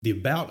The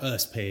About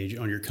Us page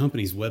on your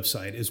company's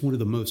website is one of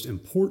the most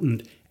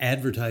important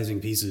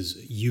advertising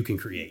pieces you can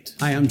create.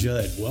 Hi, I'm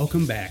Judd.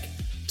 Welcome back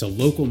to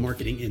Local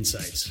Marketing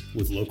Insights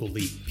with Local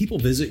Lead. People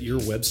visit your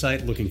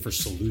website looking for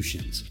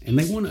solutions, and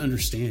they want to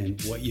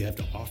understand what you have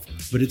to offer.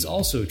 But it's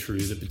also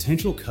true that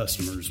potential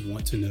customers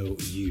want to know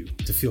you,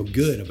 to feel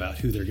good about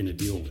who they're going to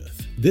deal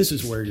with. This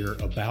is where your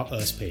About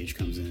Us page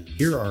comes in.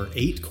 Here are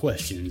 8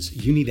 questions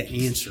you need to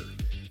answer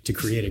to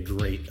create a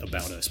great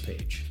About Us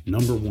page.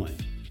 Number 1.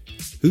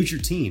 Who's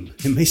your team?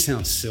 It may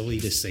sound silly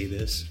to say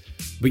this,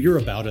 but your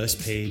About Us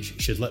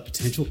page should let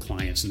potential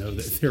clients know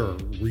that there are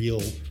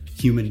real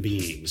human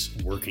beings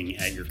working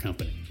at your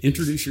company.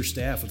 Introduce your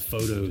staff with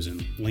photos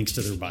and links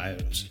to their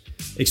bios.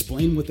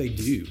 Explain what they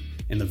do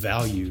and the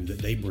value that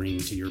they bring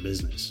to your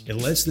business. It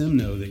lets them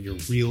know that you're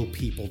real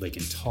people they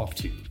can talk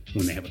to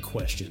when they have a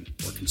question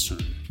or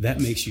concern. That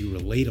makes you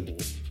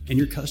relatable and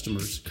your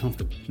customers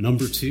comfortable.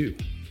 Number 2.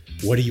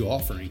 What are you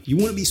offering? You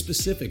want to be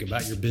specific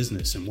about your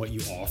business and what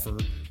you offer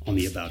on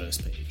the About Us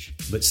page,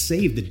 but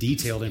save the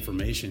detailed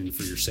information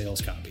for your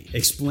sales copy.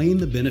 Explain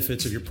the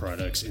benefits of your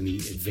products and the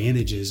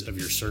advantages of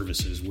your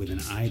services with an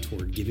eye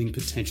toward giving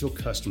potential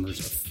customers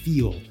a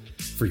feel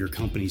for your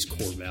company's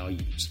core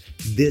values.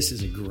 This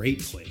is a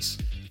great place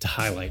to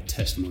highlight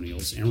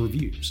testimonials and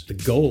reviews. The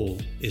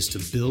goal is to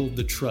build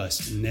the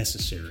trust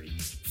necessary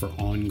for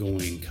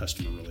ongoing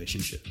customer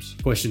relationships.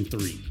 Question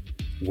 3.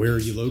 Where are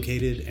you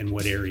located and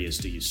what areas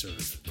do you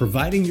serve?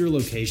 Providing your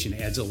location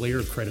adds a layer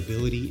of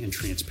credibility and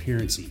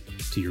transparency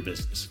to your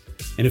business.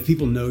 And if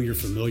people know you're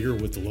familiar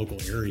with the local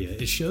area,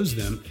 it shows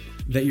them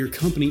that your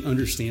company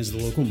understands the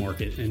local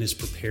market and is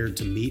prepared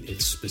to meet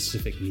its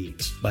specific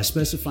needs. By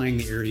specifying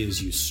the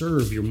areas you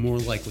serve, you're more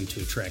likely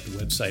to attract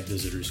website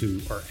visitors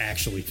who are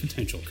actually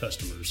potential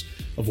customers,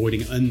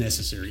 avoiding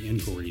unnecessary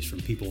inquiries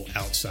from people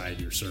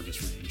outside your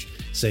service range,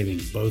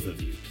 saving both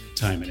of you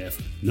time and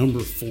effort.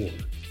 Number 4.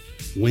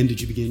 When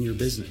did you begin your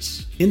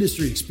business?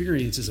 Industry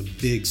experience is a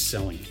big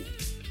selling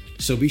point,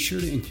 so be sure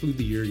to include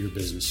the year your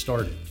business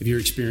started. If your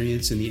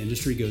experience in the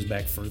industry goes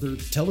back further,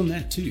 tell them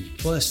that too.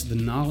 Plus, the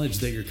knowledge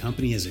that your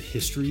company has a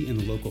history in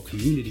the local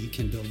community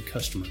can build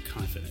customer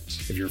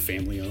confidence. If you're a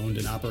family-owned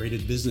and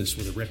operated business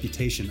with a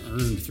reputation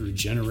earned through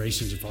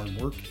generations of hard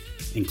work,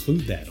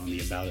 include that on the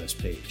About Us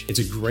page. It's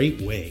a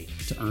great way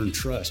to earn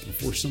trust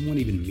before someone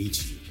even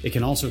meets you. It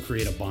can also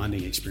create a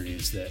bonding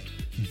experience that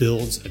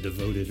builds a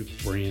devoted,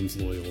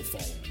 brand-loyal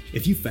following.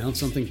 If you found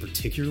something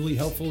particularly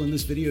helpful in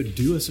this video,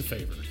 do us a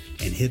favor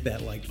and hit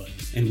that like button.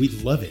 And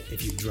we'd love it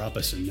if you drop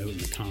us a note in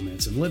the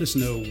comments and let us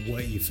know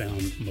what you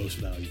found most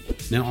valuable.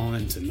 Now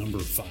on to number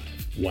 5.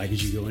 Why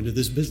did you go into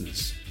this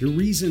business? Your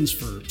reasons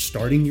for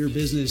starting your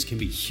business can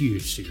be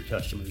huge to your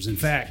customers. In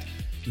fact,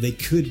 they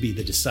could be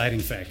the deciding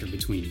factor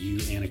between you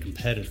and a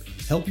competitor.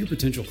 Help your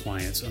potential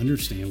clients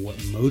understand what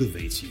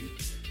motivates you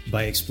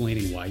by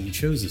explaining why you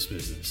chose this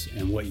business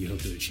and what you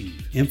hope to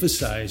achieve.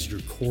 Emphasize your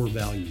core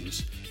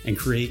values and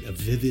create a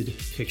vivid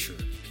picture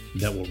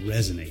that will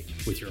resonate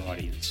with your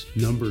audience.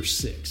 Number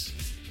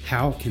 6,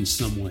 how can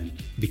someone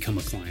become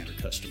a client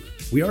or customer?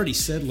 We already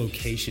said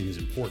location is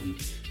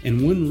important,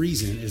 and one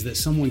reason is that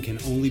someone can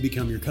only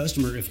become your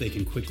customer if they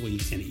can quickly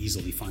and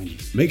easily find you.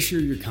 Make sure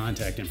your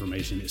contact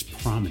information is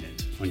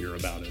prominent on your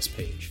About Us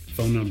page.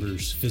 Phone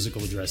numbers,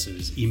 physical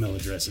addresses, email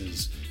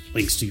addresses,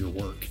 links to your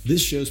work.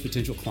 This shows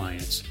potential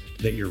clients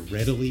that you're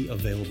readily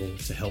available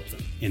to help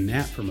them, and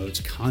that promotes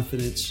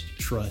confidence,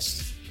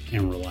 trust,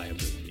 and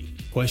reliability.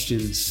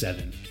 Question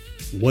 7.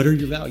 What are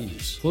your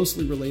values?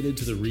 Closely related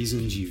to the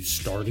reasons you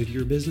started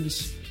your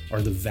business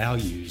are the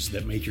values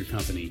that make your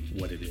company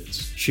what it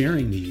is.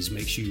 Sharing these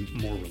makes you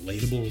more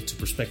relatable to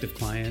prospective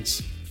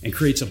clients and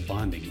creates a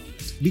bonding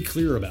moment. Be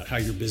clear about how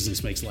your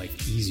business makes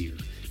life easier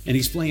and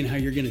explain how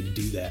you're going to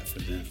do that for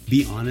them.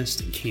 Be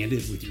honest and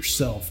candid with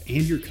yourself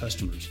and your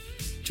customers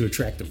to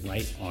attract the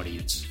right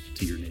audience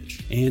to your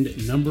niche.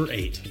 And number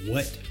 8,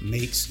 what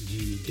makes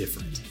you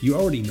different? You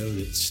already know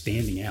that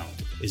standing out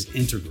is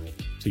integral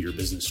to your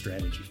business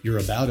strategy. Your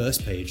About Us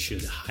page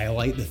should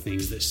highlight the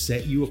things that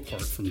set you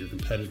apart from your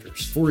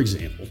competitors. For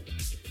example,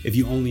 if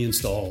you only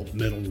install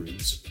metal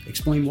roofs,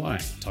 explain why.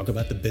 Talk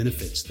about the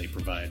benefits they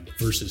provide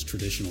versus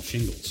traditional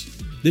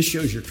shingles. This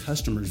shows your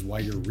customers why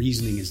your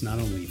reasoning is not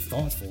only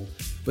thoughtful,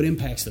 but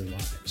impacts their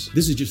lives.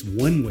 This is just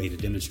one way to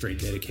demonstrate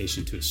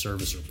dedication to a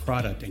service or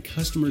product, and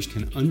customers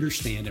can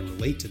understand and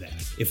relate to that.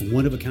 If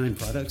one-of-a-kind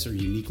products are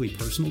uniquely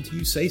personal to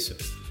you, say so.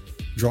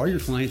 Draw your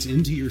clients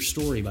into your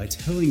story by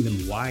telling them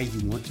why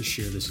you want to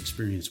share this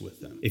experience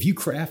with them. If you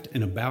craft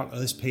an About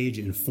Us page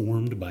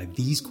informed by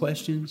these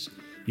questions,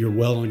 you're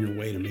well on your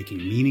way to making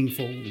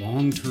meaningful,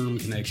 long-term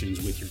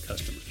connections with your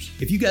customers.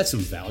 If you got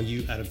some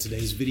value out of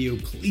today's video,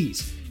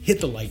 please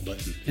hit the like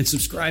button and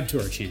subscribe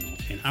to our channel,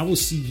 and I will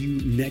see you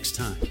next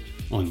time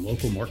on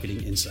Local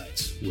Marketing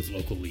Insights with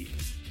Local Lead.